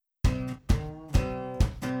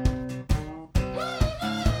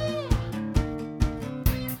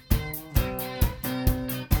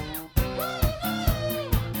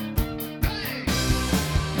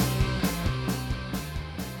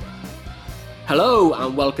Hello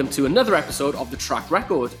and welcome to another episode of The Track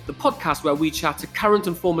Record, the podcast where we chat to current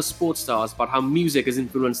and former sports stars about how music has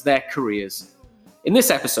influenced their careers. In this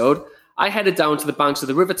episode, I headed down to the banks of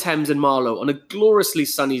the River Thames in Marlow on a gloriously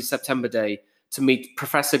sunny September day to meet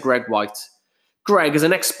Professor Greg White. Greg is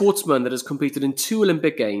an ex-sportsman that has competed in 2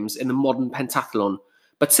 Olympic Games in the modern pentathlon,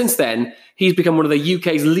 but since then, he's become one of the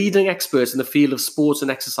UK's leading experts in the field of sports and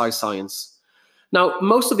exercise science. Now,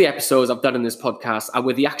 most of the episodes I've done in this podcast are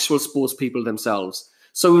with the actual sports people themselves,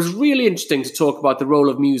 so it was really interesting to talk about the role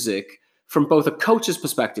of music from both a coach's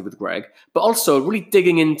perspective with Greg, but also really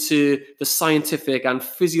digging into the scientific and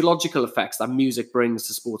physiological effects that music brings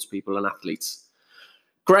to sports people and athletes.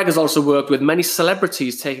 Greg has also worked with many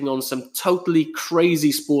celebrities taking on some totally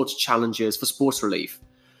crazy sports challenges for sports relief.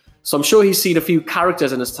 So I'm sure he's seen a few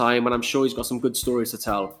characters in his time, and I'm sure he's got some good stories to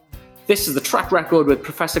tell. This is The Track Record with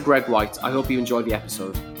Professor Greg White. I hope you enjoy the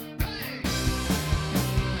episode.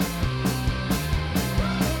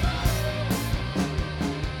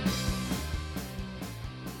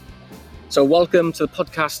 So welcome to the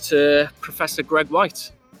podcast, Professor Greg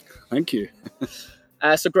White. Thank you.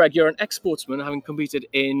 So Greg, you're an ex-sportsman having competed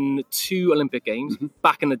in 2 Olympic Games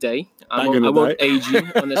back in the day. I won't age you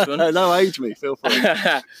on this one. No, age me, feel free.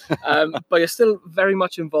 But you're still very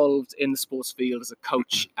much involved in the sports field as a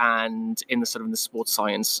coach and in the sports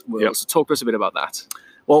science world. Yep. So talk to us a bit about that.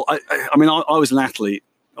 Well, I was an athlete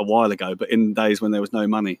a while ago, but in days when there was no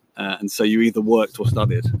money. And so you either worked or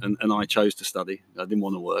studied. And I chose to study. I didn't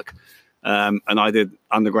want to work. And I did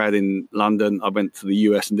undergrad in London. I went to the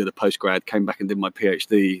US and did a postgrad, came back and did my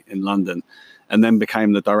PhD in London, and then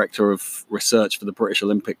became the director of research for the British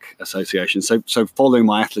Olympic Association. So following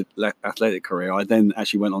my athletic career, I then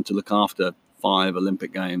actually went on to look after 5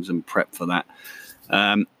 Olympic Games and prep for that.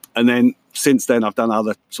 And then since then, I've done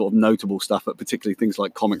other sort of notable stuff, but particularly things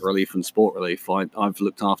like comic relief and sport relief. I've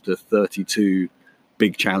looked after 32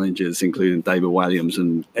 big challenges, including David Walliams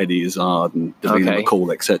and Eddie Izzard and Davina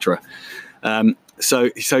McCall, etc.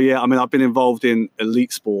 So yeah, I mean, I've been involved in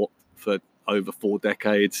elite sport for over 4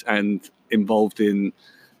 decades and involved in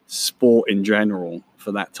sport in general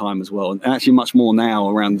for that time as well. And actually much more now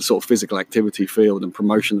around the sort of physical activity field and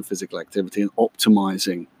promotion of physical activity and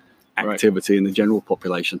optimizing activity in the general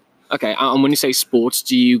population. Okay, and when you say sports,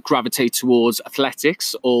 do you gravitate towards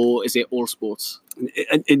athletics or is it all sports?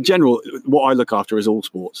 In general, what I look after is all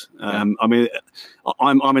sports. I mean,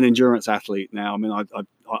 I'm an endurance athlete now. I mean,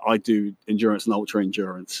 I do endurance and ultra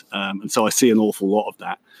endurance, and so I see an awful lot of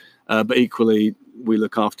that. But equally, we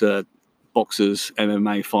look after boxers,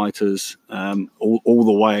 MMA fighters, all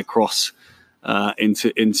the way across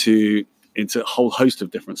into a whole host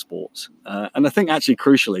of different sports. And I think actually,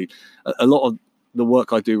 crucially, a lot of the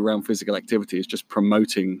work I do around physical activity is just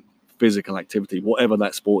promoting physical activity, whatever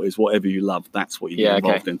that sport is, whatever you love, that's what you get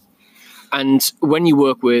involved in. And when you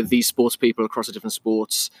work with these sports people across the different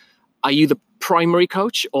sports, are you the primary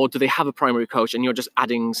coach or do they have a primary coach and you're just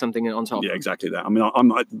adding something on top? Yeah, exactly that. I mean,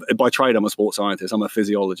 by trade, I'm a sports scientist. I'm a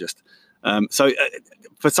physiologist. So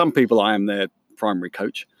for some people, I am their primary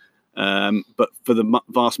coach. But for the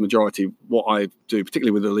vast majority, what I do,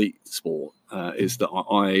 particularly with elite sport, is that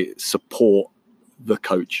I support the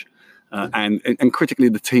coach. And critically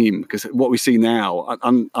the team, because what we see now,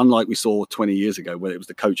 unlike we saw 20 years ago, where it was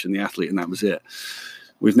the coach and the athlete and that was it,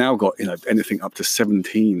 we've now got anything up to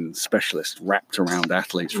 17 specialists wrapped around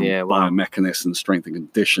athletes, from biomechanists and strength and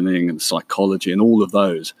conditioning and psychology and all of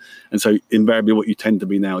those. And so invariably what you tend to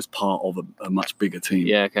be now is part of a much bigger team.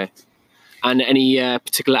 Yeah, okay. And any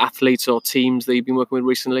particular athletes or teams that you've been working with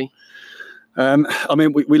recently? I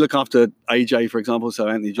mean, we look after AJ, for example, so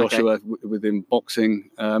Anthony Joshua within boxing.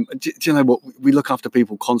 Do you know what? We look after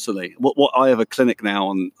people constantly. What I have a clinic now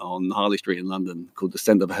on Harley Street in London called the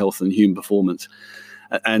Centre for Health and Human Performance.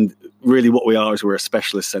 And really what we are is we're a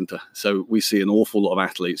specialist centre. So we see an awful lot of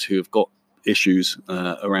athletes who have got issues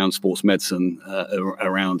around sports medicine,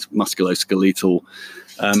 around musculoskeletal,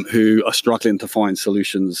 who are struggling to find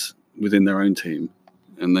solutions within their own team.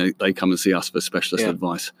 And they come and see us for specialist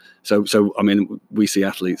advice. So I mean, we see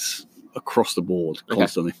athletes across the board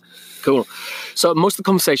constantly. Cool. So most of the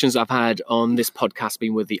conversations I've had on this podcast have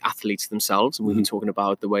been with the athletes themselves, and we've been talking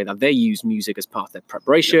about the way that they use music as part of their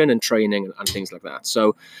preparation and training and things like that.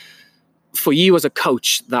 So for you as a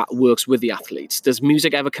coach that works with the athletes, does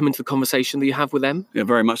music ever come into the conversation that you have with them? Yeah,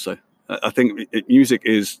 very much so. I think music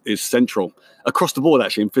is central across the board,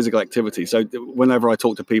 actually, in physical activity. So whenever I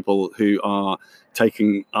talk to people who are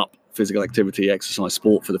taking up physical activity, exercise,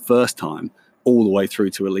 sport for the first time, all the way through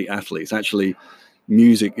to elite athletes, actually,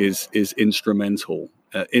 music is instrumental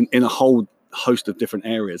in a whole host of different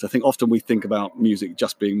areas. I think often we think about music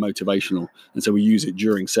just being motivational, and so we use it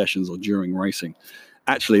during sessions or during racing.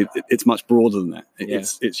 Actually, it's much broader than that.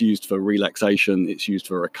 It's used for relaxation. It's used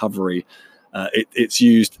for recovery. It's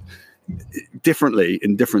used differently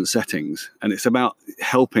in different settings, and it's about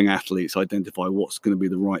helping athletes identify what's going to be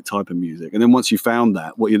the right type of music. And then once you found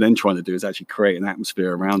that, what you're then trying to do is actually create an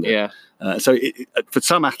atmosphere around it. So for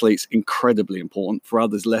some athletes, incredibly important. For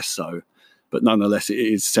others, less so. But nonetheless, it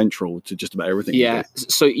is central to just about everything. Yeah.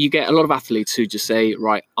 So you get a lot of athletes who just say,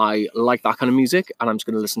 right, I like that kind of music and I'm just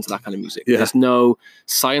going to listen to that kind of music. Yeah. There's no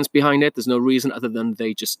science behind it. There's no reason other than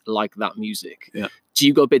they just like that music. Yeah. Do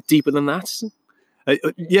you go a bit deeper than that?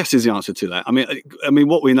 Yes is the answer to that. I mean,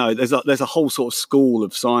 what we know, there's a whole sort of school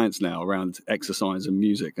of science now around exercise and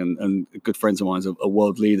music, and good friends of mine are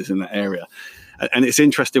world leaders in that area. And it's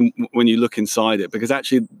interesting when you look inside it, because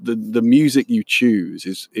actually the music you choose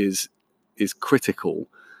is critical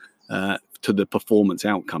to the performance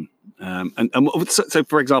outcome. So,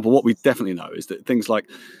 for example, what we definitely know is that things like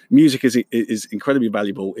music is incredibly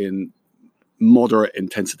valuable in moderate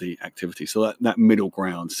intensity activity. So that middle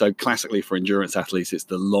ground. So classically for endurance athletes, it's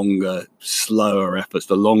the longer, slower efforts,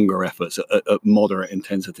 the longer efforts at moderate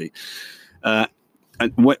intensity. And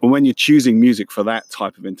when you're choosing music for that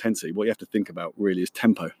type of intensity, what you have to think about really is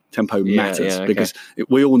tempo. Tempo matters because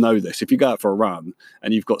we all know this. If you go out for a run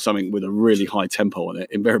and you've got something with a really high tempo on it,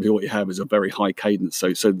 invariably what you have is a very high cadence. So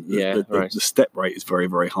the step rate is very,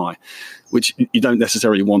 very high, which you don't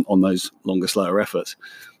necessarily want on those longer, slower efforts.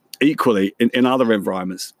 Equally, in other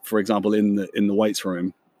environments, for example, in the weights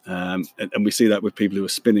room, and we see that with people who are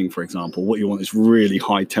spinning, for example, what you want is really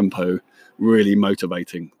high tempo, really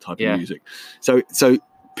motivating type of music. So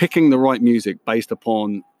picking the right music based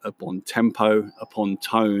upon tempo, upon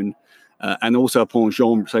tone, and also upon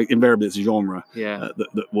genre. So invariably it's genre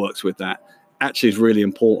that works with that. Actually is really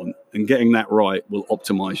important, and getting that right will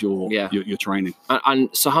optimize your training. And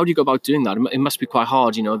so how do you go about doing that? It must be quite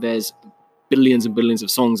hard. There's billions and billions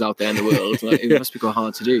of songs out there in the world. It must be quite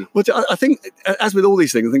hard to do. Well, I think, as with all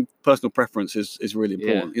these things, I think personal preference is really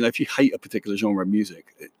important. If you hate a particular genre of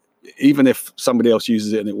music, even if somebody else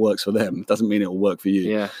uses it and it works for them, doesn't mean it will work for you.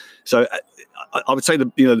 Yeah. So I would say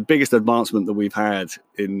the biggest advancement that we've had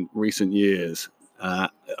in recent years,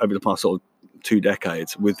 over the past sort of 2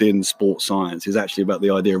 decades within sports science, is actually about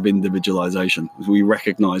the idea of individualization. We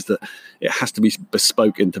recognize that it has to be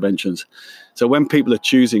bespoke interventions. So when people are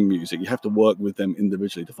choosing music, you have to work with them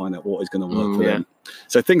individually to find out what is going to work for them.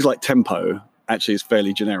 So things like tempo actually is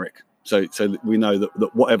fairly generic. So we know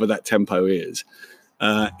that whatever that tempo is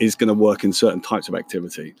going to work in certain types of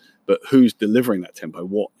activity. But who's delivering that tempo,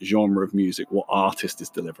 what genre of music, what artist is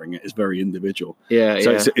delivering it, is very individual.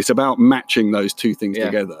 It's about matching those two things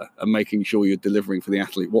together and making sure you're delivering for the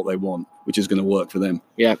athlete what they want, which is going to work for them.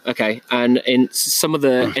 Yeah, okay. And in some of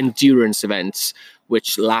the endurance events,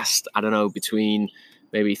 which last, I don't know, between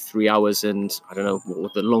maybe 3 hours and, I don't know,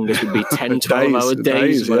 what the longest would be, 10, 12-hour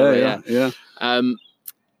days. Yeah.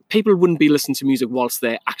 People wouldn't be listening to music whilst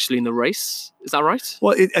they're actually in the race. Is that right?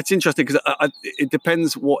 Well, it's interesting because it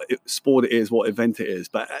depends what sport it is, what event it is.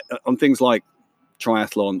 But on things like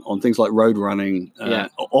triathlon, on things like road running,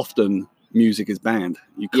 often music is banned.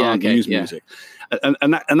 You can't use music.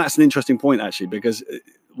 And that's an interesting point, actually, because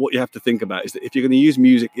what you have to think about is that if you're going to use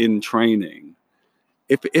music in training,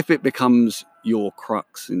 if it becomes your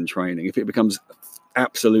crux in training, if it becomes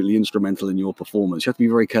absolutely instrumental in your performance, you have to be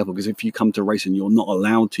very careful, because if you come to racing you're not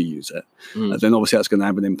allowed to use it, then obviously that's going to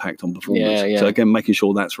have an impact on performance. So again, making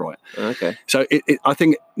sure that's right. So I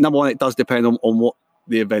think number one, it does depend on what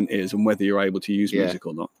the event is and whether you're able to use music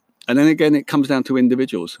or not. And then again, it comes down to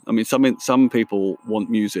individuals. I mean, some people want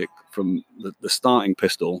music from the starting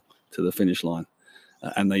pistol to the finish line,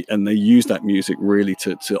 and they use that music really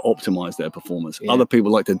to optimize their performance. Other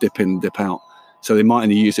people like to dip in, dip out. So they might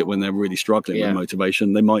only use it when they're really struggling with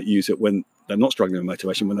motivation. They might use it when they're not struggling with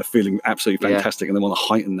motivation, when they're feeling absolutely fantastic and they want to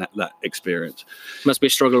heighten that experience. Must be a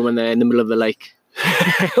struggle when they're in the middle of the lake.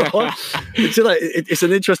 It's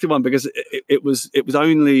an interesting one, because it was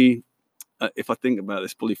only, if I think about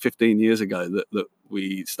this, probably 15 years ago that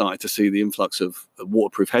we started to see the influx of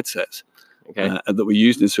waterproof headsets that were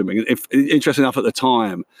used in swimming. And interesting enough, at the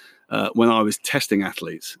time, when I was testing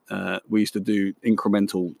athletes, we used to do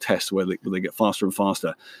incremental tests where they get faster and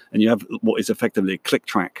faster, and you have what is effectively a click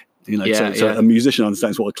track. So a musician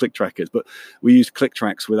understands what a click track is, but we used click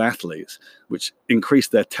tracks with athletes, which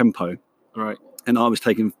increased their tempo. Right. And I was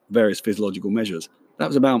taking various physiological measures. That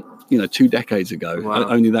was about 2 decades ago,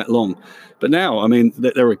 only that long. But now, I mean,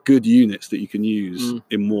 there are good units that you can use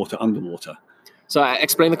in water, underwater. So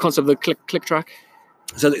explain the concept of the click track.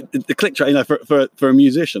 So the click track, for a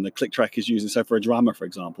musician, the click track is using. So for a drummer, for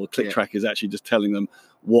example, a click track is actually just telling them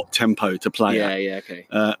what tempo to play at. Yeah, okay.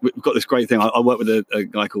 We've got this great thing. I work with a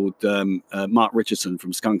guy called Mark Richardson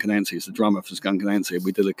from Skunk Anansie. He's the drummer for Skunk Anansie.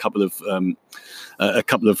 We did a couple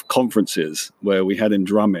of conferences where we had him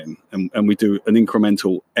drumming, and we do an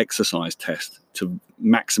incremental exercise test to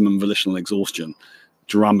maximum volitional exhaustion.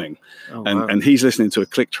 Drumming, and he's listening to a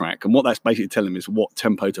click track, and what that's basically telling him is what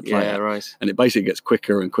tempo to play at. Right. And it basically gets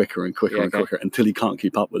quicker and quicker and quicker and quicker until he can't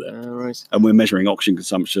keep up with it. Right. And we're measuring oxygen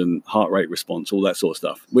consumption, heart rate response, all that sort of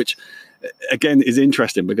stuff, which again is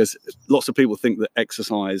interesting because lots of people think that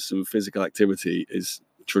exercise and physical activity is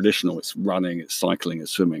traditional. It's running, it's cycling,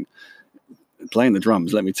 it's swimming. Playing the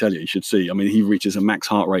drums, let me tell you should see. I mean, he reaches a max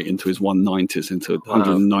heart rate into his 190s, into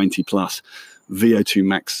 190 plus, VO2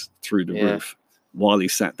 max through the roof, while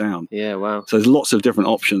he's sat down. Yeah, wow. So there's lots of different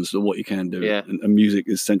options of what you can do. Yeah. And music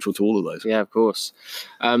is central to all of those. Yeah, of course.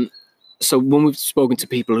 So when we've spoken to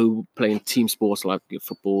people who play in team sports like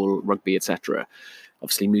football, rugby, etc.,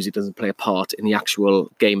 obviously music doesn't play a part in the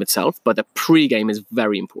actual game itself, but the pre-game is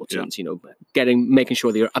very important, making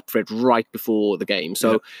sure that you're up for it right before the game.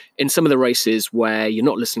 So in some of the races where you're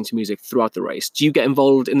not listening to music throughout the race, do you get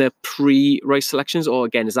involved in the pre-race selections, or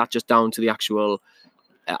again, is that just down to the actual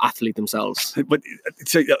athlete themselves? But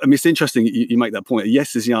so, I mean, it's interesting you make that point.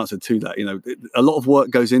 Yes is the answer to that. A lot of work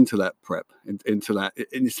goes into that prep,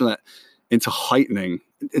 into heightening.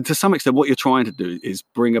 And to some extent, what you're trying to do is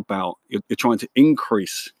bring about, you're trying to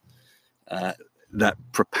increase that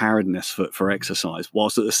preparedness for exercise,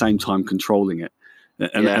 whilst at the same time controlling it.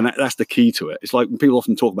 And that's the key to it. It's like when people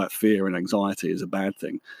often talk about fear and anxiety as a bad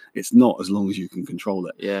thing. It's not, as long as you can control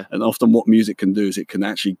it. Yeah. And often what music can do is it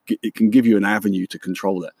can give you an avenue to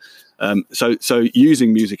control it. So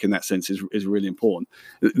using music in that sense is really important.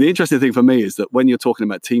 The interesting thing for me is that when you're talking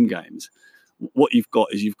about team games, what you've got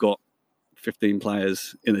 15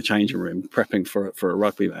 players in a changing room prepping for a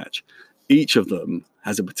rugby match. Each of them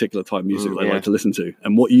has a particular type of music they like to listen to.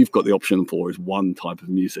 And what you've got the option for is one type of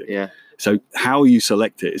music. Yeah. So how you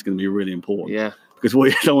select it is going to be really important. Yeah. Because what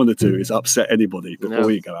you don't want to do is upset anybody before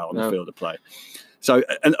you go out on the field to play. So,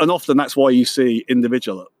 and often that's why you see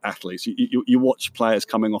individual athletes. You watch players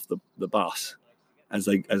coming off the bus as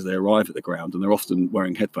they arrive at the ground, and they're often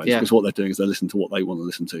wearing headphones because what they're doing is they're listening to what they want to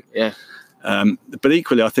listen to. Yeah. But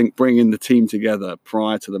equally, I think bringing the team together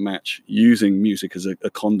prior to the match, using music as a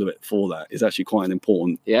conduit for that, is actually quite an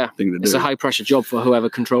important thing to do. It's a high pressure job for whoever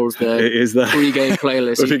controls the pre-game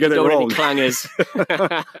playlist. If you get it wrong, any clangers.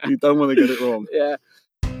 You don't want to get it wrong. Yeah.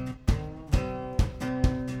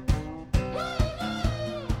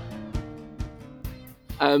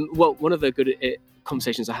 Well, one of the good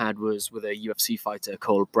conversations I had was with a UFC fighter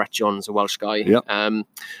called Brett Johns, a Welsh guy. Yep. And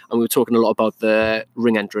we were talking a lot about the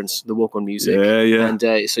ring entrance, the walk-on music. Yeah.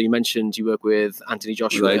 And so you mentioned you work with Anthony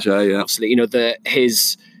Joshua. AJ, Obviously,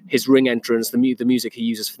 his ring entrance, the music he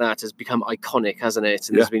uses for that has become iconic, hasn't it?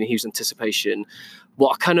 And there's been a huge anticipation.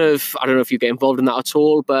 What kind of, I don't know if you get involved in that at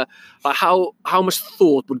all, but how much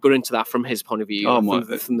thought would go into that from his point of view,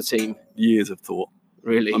 from the team? Years of thought.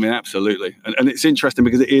 Really? I mean, absolutely. And it's interesting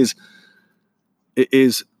because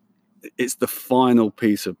it's the final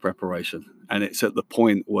piece of preparation, and it's at the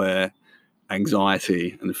point where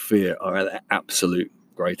anxiety and fear are at their absolute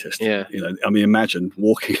greatest. Yeah. I mean, imagine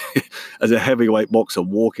walking as a heavyweight boxer,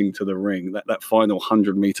 walking to the ring, that final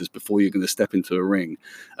 100 meters before you're going to step into a ring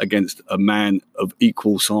against a man of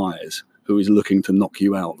equal size who is looking to knock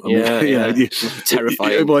you out.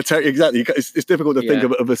 Terrifying. Exactly. It's difficult to think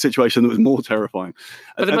of a situation that was more terrifying.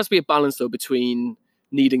 But there must be a balance, though, between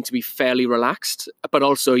needing to be fairly relaxed, but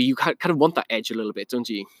also you kind of want that edge a little bit, don't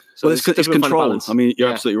you? So it's control. I mean, you're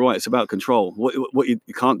absolutely right. It's about control. What you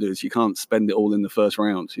can't do is you can't spend it all in the first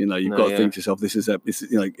round. You've got to think to yourself, this is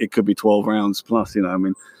it could be 12 rounds plus. I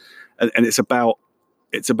mean, and it's about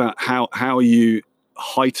how you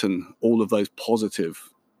heighten all of those positive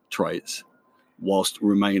traits whilst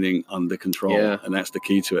remaining under control, and that's the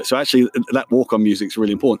key to it. So actually, that walk-on music is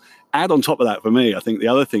really important. Add on top of that, for me, I think the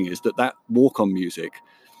other thing is that walk-on music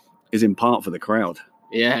is in part for the crowd.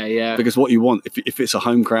 Yeah. Because what you want, if it's a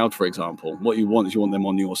home crowd, for example, what you want is you want them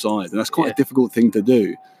on your side, and that's quite a difficult thing to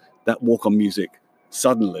do. That walk-on music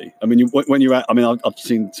suddenly. I mean, when you're at, I mean, I've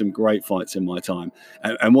seen some great fights in my time,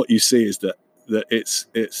 and what you see is that it's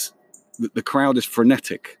the crowd is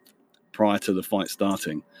frenetic prior to the fight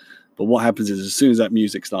starting. But what happens is, as soon as that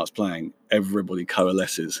music starts playing, everybody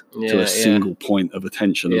coalesces to a single point of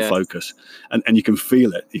attention and focus. And you can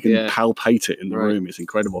feel it. You can palpate it in the room. It's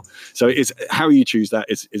incredible. So it's how you choose that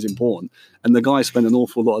is important. And the guys spend an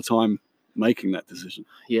awful lot of time making that decision.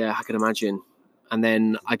 Yeah, I can imagine. and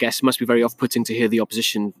then I guess it must be very off-putting to hear the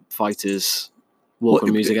opposition fighters walk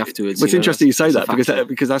on music afterwards. It's interesting you say that factor.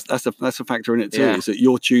 because that's a factor in it too. Yeah. Is that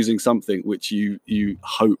you're choosing something which you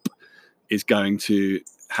hope is going to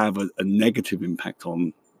have a negative impact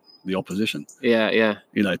on the opposition. Yeah.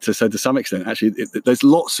 To some extent, actually, there's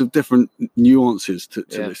lots of different nuances to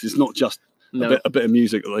this. It's not just a bit of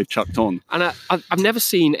music that they've chucked on. And I've never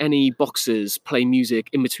seen any boxers play music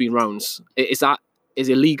in between rounds. Is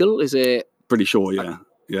it legal? Is it? Pretty sure, yeah.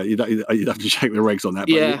 Yeah, you'd have to check the regs on that.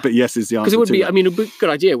 But, but yes is the answer. Because it would be, that. I mean, it'd be a good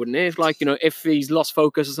idea, wouldn't it? If he's lost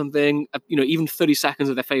focus or something, even 30 seconds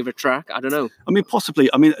of their favourite track, I don't know. I mean, possibly.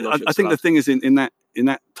 I mean, I think the thing is in that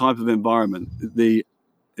type of environment,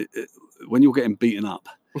 when you're getting beaten up,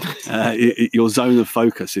 your zone of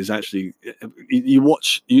focus is actually you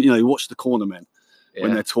watch the cornermen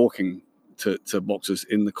when they're talking to boxers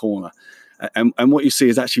in the corner. And what you see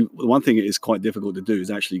is actually one thing it is quite difficult to do is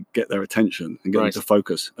actually get their attention and get them to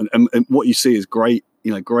focus. And what you see is great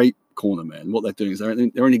cornermen. What they're doing is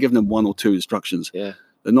they're only giving them one or two instructions. Yeah,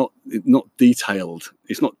 they're not detailed.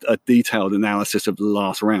 It's not a detailed analysis of the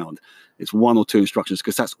last round. It's one or two instructions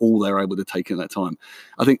because that's all they're able to take in that time.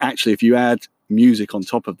 I think actually if you add music on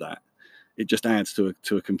top of that, it just adds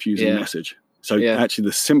to a confusing message. So actually,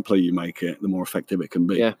 the simpler you make it, the more effective it can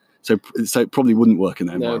be. Yeah. So it probably wouldn't work in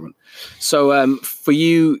that environment. So for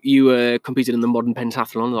you competed in the modern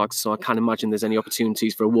pentathlon, so I can't imagine there's any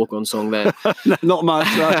opportunities for a walk-on song there. Not much.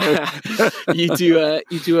 No. You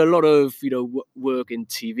do a lot of work in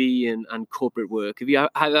TV and corporate work. Have you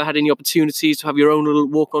ever had any opportunities to have your own little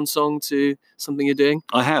walk-on song to something you're doing?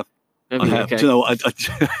 I have. Okay. Do you know what?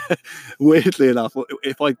 Weirdly enough,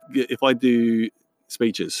 if I do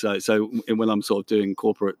speeches, so when I'm sort of doing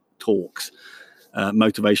corporate talks.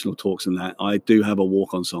 Motivational talks and that, I do have a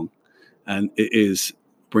walk-on song, and it is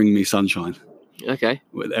 "Bring Me Sunshine." Okay.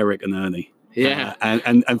 With Eric and Ernie. Yeah.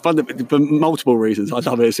 And for multiple reasons, I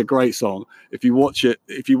love it. It's a great song. If you watch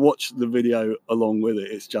the video along with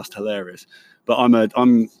it, it's just hilarious. But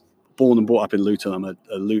I'm born and brought up in Luton. I'm a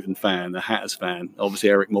Luton fan, a Hatters fan. Obviously,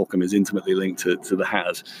 Eric Morecambe is intimately linked to the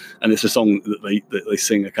Hatters, and it's a song that they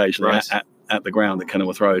sing occasionally at the ground at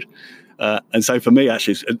Kenilworth Road. And so for me,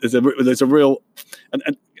 actually, there's a real,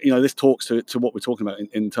 and this talks to what we're talking about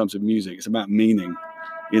in terms of music. It's about meaning.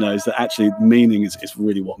 Is that actually meaning is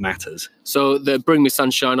really what matters. So the "Bring Me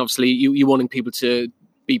Sunshine," obviously, you wanting people to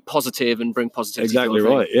be positive and bring positivity. Exactly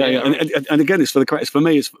right. Yeah. And again, it's for the crowd. It's for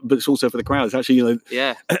me. But it's also for the crowd. It's actually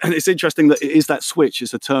And it's interesting that it is that switch.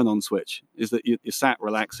 It's a turn on switch. Is that you're sat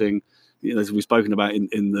relaxing. As we've spoken about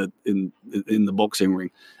in the boxing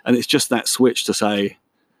ring, and it's just that switch to say.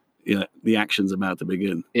 The action's about to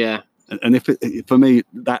begin. Yeah. And for me,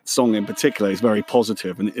 that song in particular is very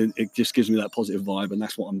positive, and it just gives me that positive vibe, and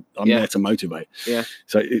that's what I'm there to motivate. Yeah.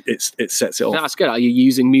 So it sets it off. That's good. Are you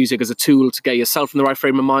using music as a tool to get yourself in the right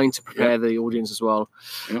frame of mind to prepare the audience as well?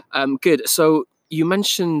 Yeah. Good. So you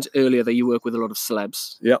mentioned earlier that you work with a lot of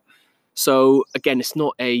celebs. Yeah. So again, it's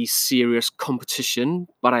not a serious competition,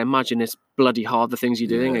 but I imagine it's bloody hard, the things you're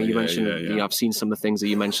doing. And you mentioned, I've seen some of the things that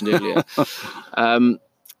you mentioned earlier.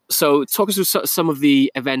 So talk us through some of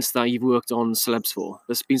the events that you've worked on celebs for.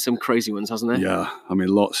 There's been some crazy ones, hasn't there? Yeah, I mean,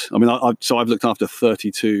 lots. I mean, I've looked after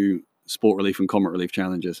 32 sport relief and comet relief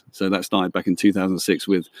challenges. So that started back in 2006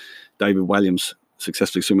 with David Williams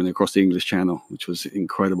successfully swimming across the English Channel, which was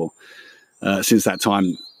incredible. Since that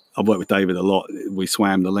time, I've worked with David a lot. We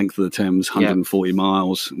swam the length of the Thames, 140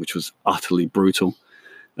 miles, which was utterly brutal.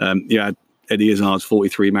 You had Eddie Izzard's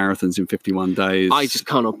 43 marathons in 51 days. I just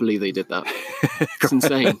cannot believe they did that. It's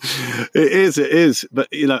insane. It is. But,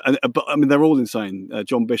 but I mean, they're all insane.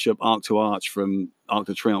 John Bishop, Arc to Arch from Arc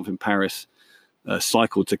de Triomphe in Paris,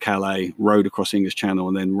 cycled to Calais, rode across the English Channel,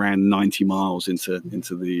 and then ran 90 miles into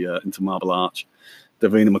Marble Arch.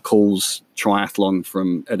 Davina McCall's triathlon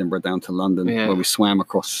from Edinburgh down to London, where we swam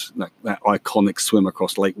across that iconic swim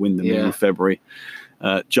across Lake Windermere in February.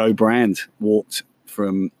 Joe Brand walked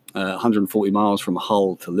from 140 miles from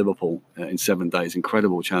Hull to Liverpool in 7 days.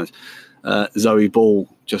 Incredible challenge. Zoe Ball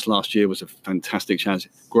just last year was a fantastic challenge.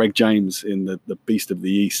 Greg James in the Beast of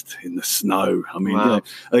the East in the snow. I mean,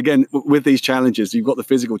 again, with these challenges, you've got the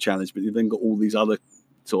physical challenge, but you've then got all these other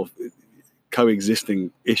sort of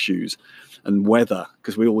coexisting issues and weather,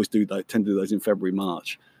 because we always tend to do those in February,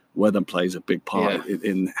 March. Weather plays a big part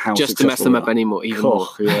in how just to mess them up even more.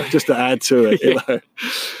 Yeah, just to add to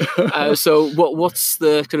it. So what's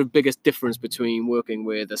the kind of biggest difference between working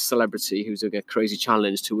with a celebrity who's doing a crazy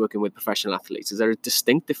challenge to working with professional athletes? Is there a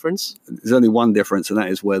distinct difference? There's only one difference, and that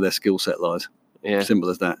is where their skill set lies. Yeah. Simple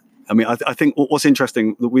as that. I mean, I think what's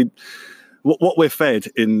interesting that what we're fed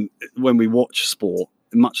in when we watch sport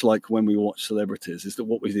much like when we watch celebrities, is that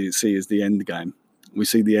what we see is the end game. We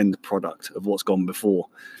see the end product of what's gone before.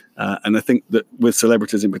 And I think that with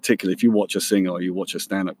celebrities in particular, if you watch a singer or you watch a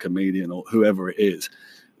stand-up comedian or whoever it is,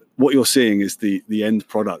 what you're seeing is the end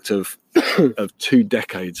product of 2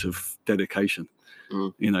 decades of dedication.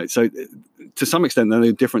 So to some extent,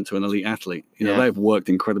 they're different to an elite athlete. They've worked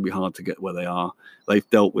incredibly hard to get where they are. They've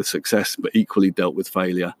dealt with success, but equally dealt with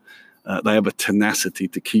failure. They have a tenacity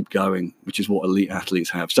to keep going, which is what elite athletes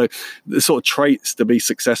have. So the sort of traits to be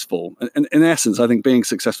successful, and in essence, I think being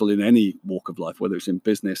successful in any walk of life, whether it's in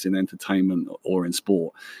business, in entertainment, or in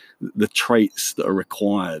sport, the traits that are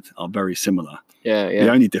required are very similar. The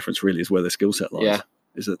only difference really is where the skill set lies.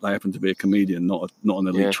 Is that they happen to be a comedian, not an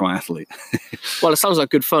elite triathlete. Well, it sounds like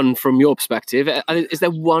good fun from your perspective. Is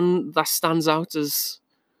there one that stands out as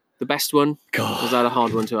the best one? God. Was that a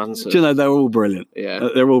hard one to answer? Do you know, they're all brilliant. Yeah.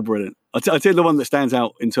 They're all brilliant. I tell you the one that stands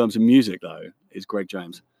out in terms of music, though, is Greg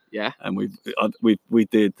James. Yeah. And we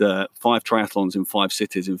did 5 triathlons in 5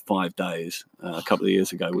 cities in 5 days a couple of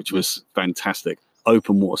years ago, which was fantastic.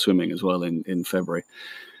 Open water swimming as well in February.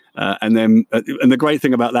 And the great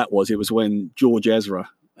thing about that was it was when George Ezra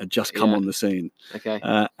had just come on the scene. Okay.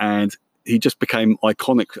 And he just became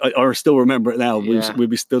iconic. I still remember it now. We'd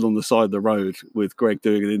be stood on the side of the road with Greg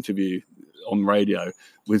doing an interview on radio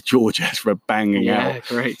with George Ezra banging out. Yeah,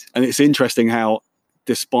 great. And it's interesting how,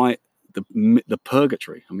 despite the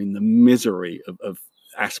purgatory, I mean, the misery of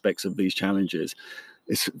aspects of these challenges,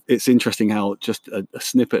 it's interesting how just a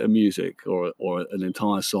snippet of music or an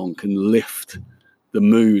entire song can lift the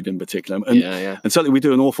mood in particular. And certainly we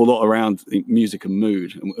do an awful lot around music and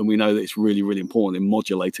mood, and we know that it's really, really important in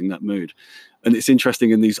modulating that mood. And it's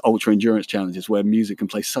interesting in these ultra endurance challenges where music can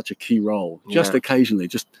play such a key role. Just occasionally,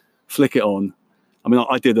 just flick it on. I mean,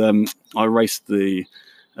 I raced the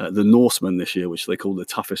Norseman this year, which they call the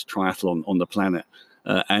toughest triathlon on the planet.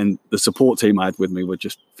 And the support team I had with me were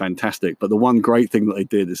just fantastic. But the one great thing that they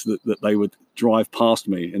did is that they would drive past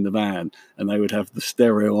me in the van and they would have the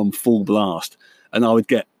stereo on full blast. And I would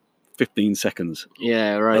get 15 seconds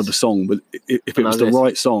of the song. But if it was the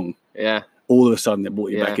right song, all of a sudden it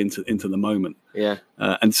brought you back into the moment. Yeah.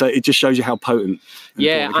 And so it just shows you how potent.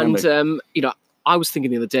 I was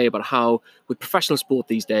thinking the other day about how with professional sport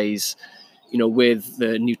these days, with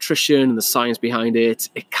the nutrition and the science behind it,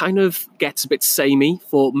 it kind of gets a bit samey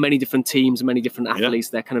for many different teams and many different athletes.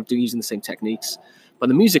 They're kind of using the same techniques. But on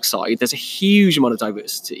the music side, there's a huge amount of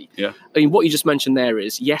diversity. Yeah. I mean, what you just mentioned there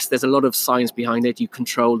is, yes, there's a lot of science behind it. You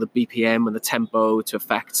control the BPM and the tempo to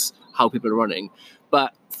affect how people are running.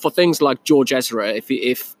 But for things like George Ezra,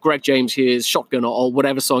 if Greg James hears Shotgun or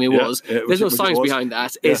whatever song it was, there's no science behind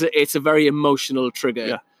that. It's a very emotional trigger.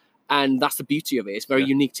 Yeah. And that's the beauty of it. It's very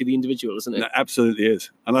unique to the individual, isn't it? It absolutely is.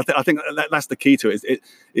 And I think that's the key to it.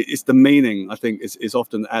 It's the meaning, I think, is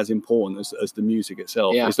often as important as the music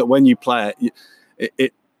itself. Yeah. Is that when you play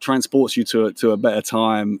it transports you to a better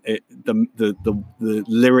time. The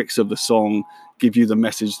lyrics of the song give you the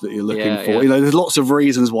message that you're looking for. Yeah. There's lots of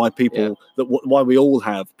reasons why why we all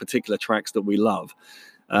have particular tracks that we love.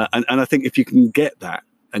 And I think if you can get that,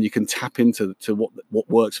 and you can tap into what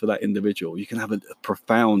works for that individual, you can have a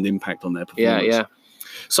profound impact on their performance. Yeah.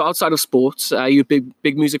 So outside of sports, are you a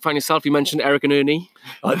big music fan yourself? You mentioned Eric and Ernie.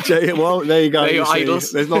 Well, there you go. They're your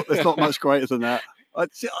idols. There's not much greater than that.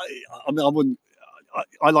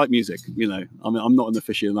 I like music. I'm not an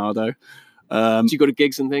aficionado. Do you go to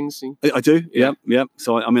gigs and things? I do. Yeah.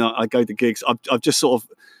 So I go to gigs.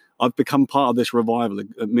 I've become part of this revival.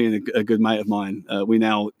 Me and a good mate of mine, we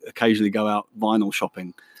now occasionally go out vinyl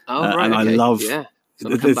shopping. Oh, right. And okay. I love,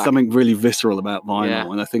 there's something really visceral about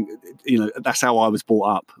vinyl. And I think, that's how I was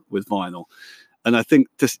brought up with vinyl. And I think,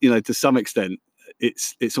 to some extent,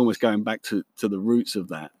 it's almost going back to the roots of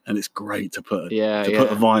that. And it's great to put a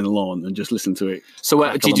vinyl on and just listen to it. So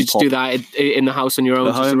did you just do that in the house on your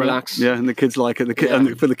own, just to relax? Yeah, and the kids like it.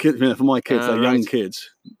 And for the kids, for my kids, they're young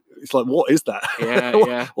kids. It's like, what is that?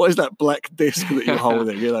 Yeah. What is that black disc that you're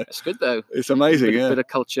holding? It's good though. It's amazing. Bit of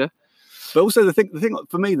culture. But also the thing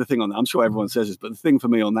for me, the thing on that, I'm sure everyone says this, but the thing for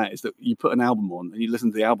me on that is that you put an album on and you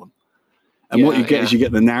listen to the album, and what you get is you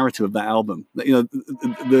get the narrative of that album.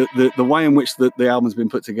 The way in which the album's been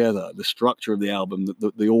put together, the structure of the album,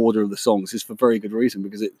 the order of the songs is for very good reason,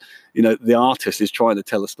 because the artist is trying to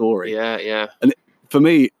tell a story. Yeah. And for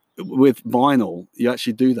me, with vinyl, you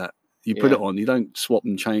actually do that. You put it on, you don't swap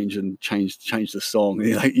and change the song.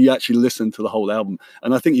 You actually listen to the whole album.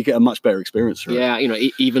 And I think you get a much better experience through it. Yeah,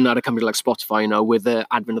 even at a company like Spotify, with the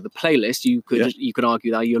advent of the playlist, you could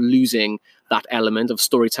argue that you're losing that element of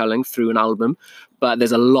storytelling through an album. But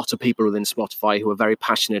there's a lot of people within Spotify who are very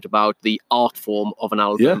passionate about the art form of an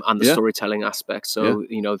album and the storytelling aspect. So,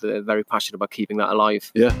 they're very passionate about keeping that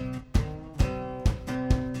alive. Yeah.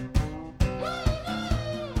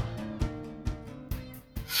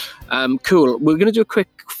 Cool. We're going to do a quick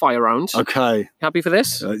fire round. Okay. Happy for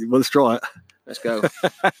this? Well, let's try it. Let's go.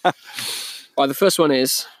 All right, the first one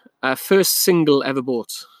is first single ever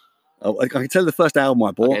bought. Oh, I can tell you the first album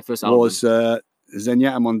I bought was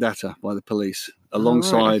Zenyatta Mondata by The Police,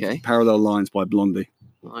 alongside Parallel Lines by Blondie.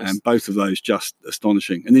 Nice. And both of those just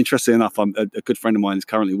astonishing. And interestingly enough, a good friend of mine is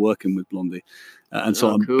currently working with Blondie, and so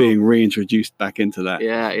I'm being reintroduced back into that.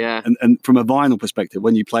 Yeah. And from a vinyl perspective,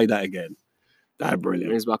 when you play that again, they're brilliant.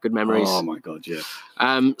 Brings back good memories. Oh my God, yeah.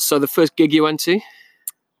 So the first gig you went to?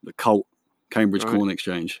 The Cult, Cambridge Corn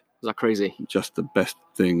Exchange. Was that crazy? Just the best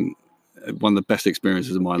thing. One of the best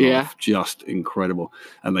experiences of my life. Just incredible.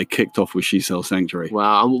 And they kicked off with She Sells Sanctuary.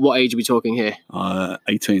 Wow. And what age are we talking here?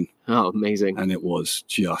 18. Oh, amazing. And it was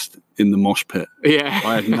just in the mosh pit. Yeah.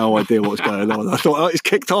 I had no idea what was going on. I thought, it's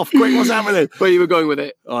kicked off. Quick, what's happening? Where you were going with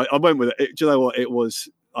it? I went with it. Do you know what? It was,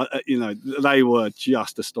 they were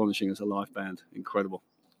just astonishing as a live band. Incredible.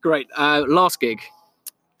 Great. Last gig?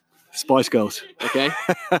 Spice Girls. Okay.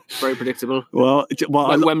 Very predictable. Well,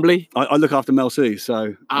 Wembley? I look after Mel C,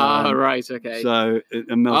 so... right, okay. So...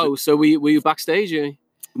 so were you backstage? I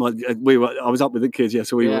was up with the kids, yeah.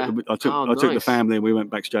 So I took the family and we went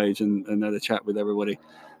backstage and had a chat with everybody.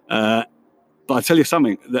 But I tell you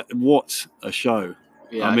something, what a show!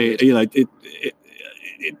 Yeah, I mean,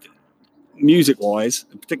 music-wise,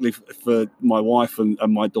 particularly for my wife and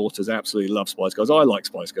my daughters, absolutely love Spice Girls. I like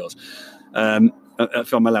Spice Girls,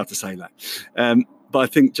 if I'm allowed to say that. But I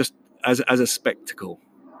think just as a spectacle,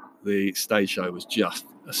 the stage show was just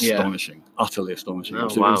astonishing, utterly astonishing.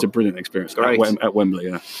 It was a brilliant experience at Wembley.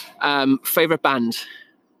 Yeah. Favorite band?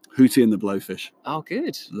 Hootie and the Blowfish. Oh,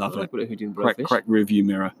 good. Love it. Hootie and the Blowfish. Crack rearview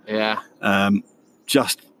mirror. Yeah.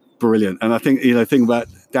 Just brilliant. And I think thing about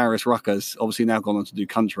Darius Rucker's obviously now gone on to do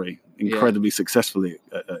country incredibly successfully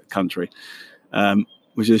at country,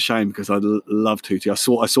 which is a shame because I loved Hootie.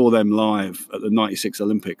 I saw them live at the '96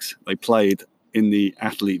 Olympics. They played in the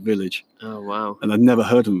Athlete Village. Oh, wow. And I'd never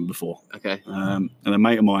heard of them before. Okay. And a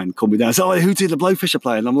mate of mine called me down and said, Hootie and the Blowfish are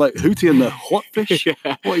playing. And I'm like, Hootie and the what fish?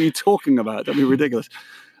 What are you talking about? That'd be ridiculous.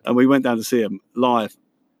 And we went down to see them live.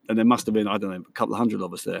 And there must have been, I don't know, a couple of hundred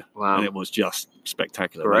of us there. Wow. And it was just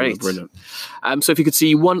spectacular. Great. It was brilliant. So if you could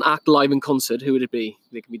see one act live in concert, who would it be?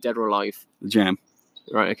 They could be dead or alive. The Jam.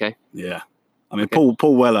 Right, okay. Yeah. I mean, Paul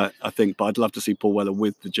Weller, I think, but I'd love to see Paul Weller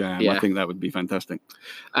with the Jam. Yeah. I think that would be fantastic.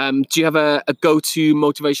 Do you have a go-to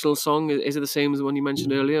motivational song? Is it the same as the one you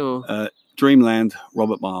mentioned earlier? Or? Dreamland,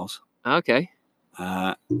 Robert Miles. Okay.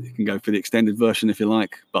 You can go for the extended version if you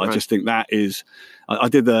like, but I just think that is... I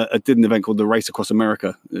did an event called the Race Across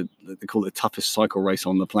America. They call it the toughest cycle race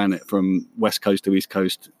on the planet from West Coast to East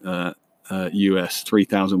Coast, US,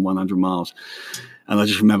 3,100 miles. And I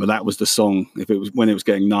just remember that was the song. When it was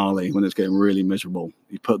getting gnarly, when it was getting really miserable,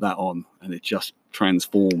 you put that on and it just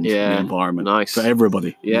transformed the environment for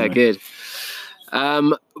everybody. Yeah, good.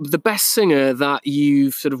 The best singer that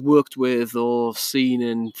you've sort of worked with or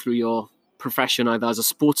seen through your profession, either as a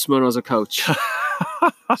sportsman or as a coach?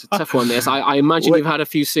 It's a tough one, this. I imagine you've had a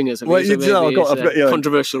few singers. I've got a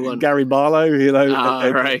controversial one. Gary Barlow,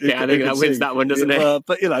 right. Yeah, I think that wins that one, doesn't it?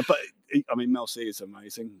 But I mean, Mel C is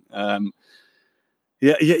amazing.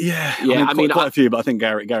 Yeah. I mean, quite a few, but I think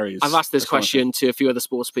Gary is. I've asked this question to a few other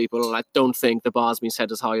sports people, and I don't think the bar's been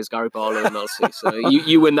set as high as Gary Barlow and Mel C. So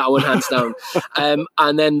you win that one hands down.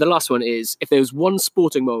 And then the last one is, if there's one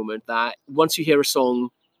sporting moment that once you hear a song,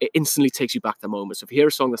 it instantly takes you back to that moment. So if you hear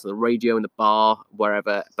a song that's on the radio, in the bar,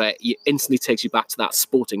 wherever, but it instantly takes you back to that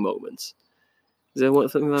sporting moment. Is there one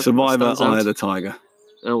thing that Survivor, Eye of the Tiger.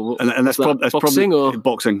 Oh, and that's boxing probably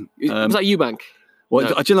boxing. Was that Eubank? Well,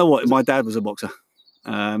 no. Do you know what? My dad was a boxer.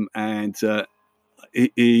 Rocky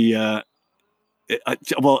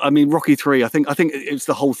 3, I think it's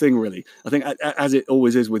the whole thing, really. I think as it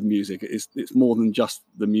always is with music, it's more than just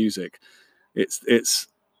the music. It's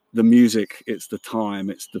the music, it's the time,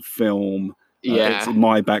 it's the film. It's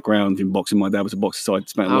my background in boxing. My dad was a boxer, so I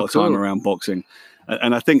spent a lot of time around boxing,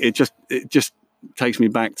 and I think it just takes me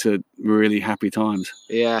back to really happy times.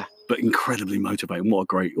 Yeah. But incredibly motivating. What a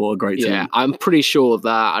great team. Yeah, I'm pretty sure that,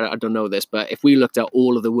 I don't know this, but if we looked at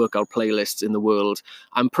all of the workout playlists in the world,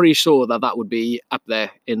 I'm pretty sure that would be up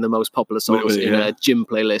there in the most popular songs in a gym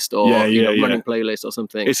playlist or running playlist or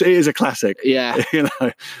something. It is a classic. Yeah.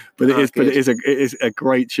 But it is a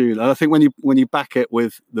great tune. And I think when you back it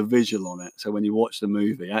with the visual on it, so when you watch the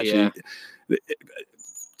movie, actually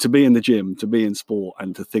to be in the gym, to be in sport,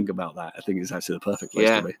 and to think about that, I think is actually the perfect place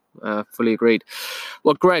to be. Fully agreed.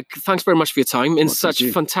 Well, Greg, thanks very much for your time in such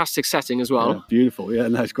you. fantastic setting as well. Yeah, beautiful. Yeah,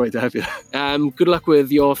 no, it's great to have you. Good luck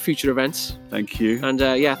with your future events. Thank you. And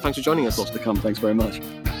thanks for joining us. Lots to come. Thanks very much.